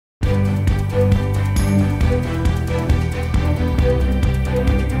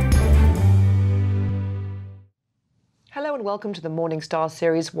and welcome to the Morningstar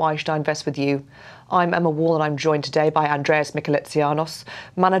series, Why Should I Invest With You? I'm Emma Wall and I'm joined today by Andreas Michalitsianos,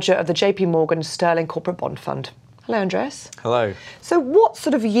 manager of the JP Morgan Sterling Corporate Bond Fund. Hello, Andreas. Hello. So what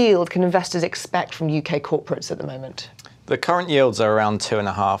sort of yield can investors expect from UK corporates at the moment? The current yields are around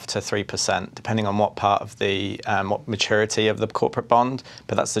 2.5% to 3%, depending on what part of the what maturity of the corporate bond,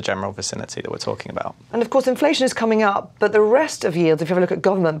 but that's the general vicinity that we're talking about. And of course, inflation is coming up, but the rest of yields, if you have a look at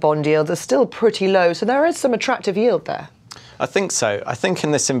government bond yields, are still pretty low, so there is some attractive yield there. I think so. I think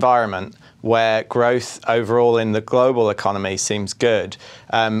in this environment where growth overall in the global economy seems good,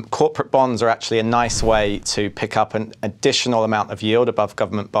 corporate bonds are actually a nice way to pick up an additional amount of yield above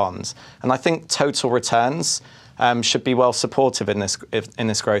government bonds. And I think total returns should be well supportive in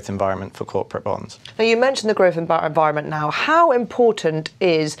this growth environment for corporate bonds. Now, you mentioned the growth environment now. How important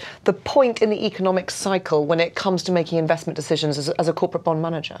is the point in the economic cycle when it comes to making investment decisions as a corporate bond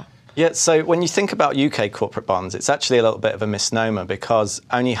manager? Yeah, so when you think about UK corporate bonds, it's actually a little bit of a misnomer because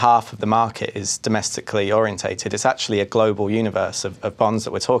only half of the market is domestically orientated. It's actually a global universe of bonds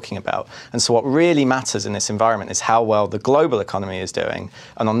that we're talking about. And so what really matters in this environment is how well the global economy is doing.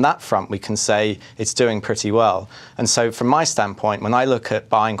 And on that front, we can say it's doing pretty well. And so from my standpoint, when I look at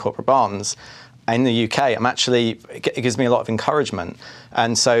buying corporate bonds in the UK, it gives me a lot of encouragement.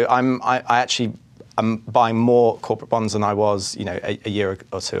 And so I'm buying more corporate bonds than I was, a year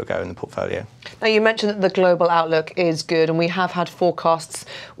or two ago in the portfolio. Now, you mentioned that the global outlook is good, and we have had forecasts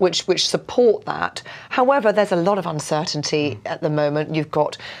which support that. However, there's a lot of uncertainty at the moment. You've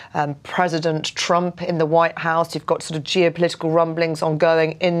got President Trump in the White House. You've got sort of geopolitical rumblings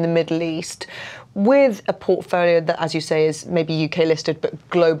ongoing in the Middle East. With a portfolio that, as you say, is maybe UK listed but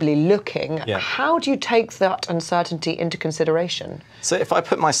globally looking, How do you take that uncertainty into consideration? So if I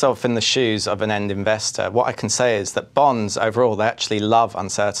put myself in the shoes of an end investor, what I can say is that bonds overall, they actually love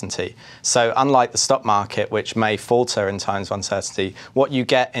uncertainty. So unlike the stock market, which may falter in times of uncertainty, what you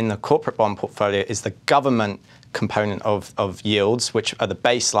get in the corporate bond portfolio is the government component of yields, which are the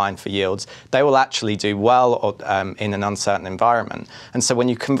baseline for yields. They will actually do well in an uncertain environment. And so when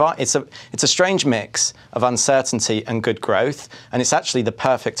you combine, it's a strange mix of uncertainty and good growth, and it's actually the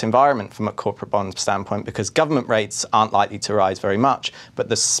perfect environment from a corporate bond standpoint because government rates aren't likely to rise very much, but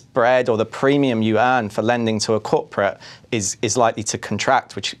the spread or the premium you earn for lending to a corporate is likely to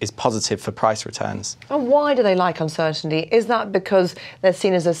contract, which is positive for price returns. And why do they like uncertainty? Is that because they're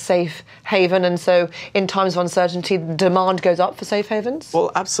seen as a safe haven, and so in times of uncertainty, demand goes up for safe havens? Well,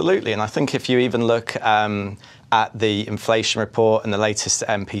 absolutely. And I think if you even look at the inflation report and the latest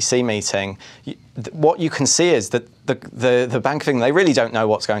MPC meeting, what you can see is that the Bank of England, they really don't know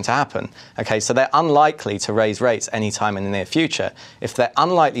what's going to happen. Okay, so they're unlikely to raise rates anytime in the near future. If they're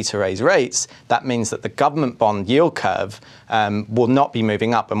unlikely to raise rates, that means that the government bond yield curve will not be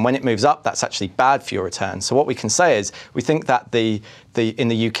moving up. And when it moves up, that's actually bad for your return. So what we can say is we think that in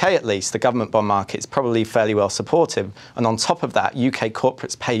the UK at least, the government bond market is probably fairly well supportive. And on top of that, UK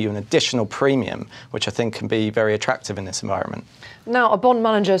corporates pay you an additional premium, which I think can be very attractive in this environment. Now, a bond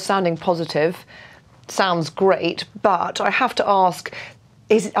manager sounding positive sounds great, but I have to ask,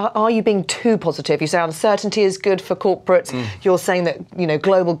 are you being too positive? You say uncertainty is good for corporates. You're saying that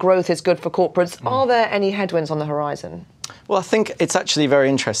global growth is good for corporates. Are there any headwinds on the horizon? Well, I think it's actually very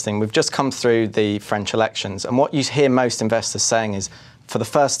interesting. We've just come through the French elections, and what you hear most investors saying is, for the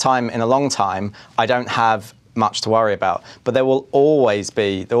first time in a long time, I don't have much to worry about, but there will always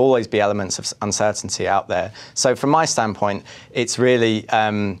be elements of uncertainty out there. So from my standpoint, it's really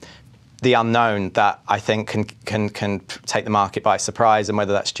the unknown that I think can take the market by surprise, and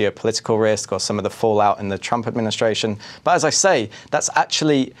whether that's geopolitical risk or some of the fallout in the Trump administration. But as I say, that's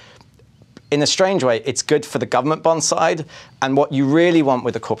actually, in a strange way, it's good for the government bond side. And what you really want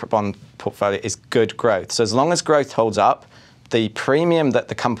with a corporate bond portfolio is good growth. So as long as growth holds up, the premium that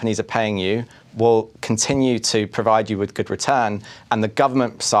the companies are paying you will continue to provide you with good return, and the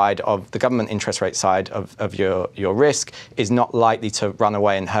government interest rate side of your risk is not likely to run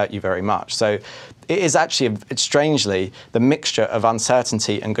away and hurt you very much. So it is actually, strangely, the mixture of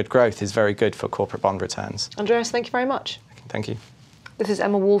uncertainty and good growth is very good for corporate bond returns. Andreas, thank you very much. Thank you. This is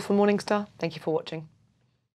Emma Wall from Morningstar. Thank you for watching.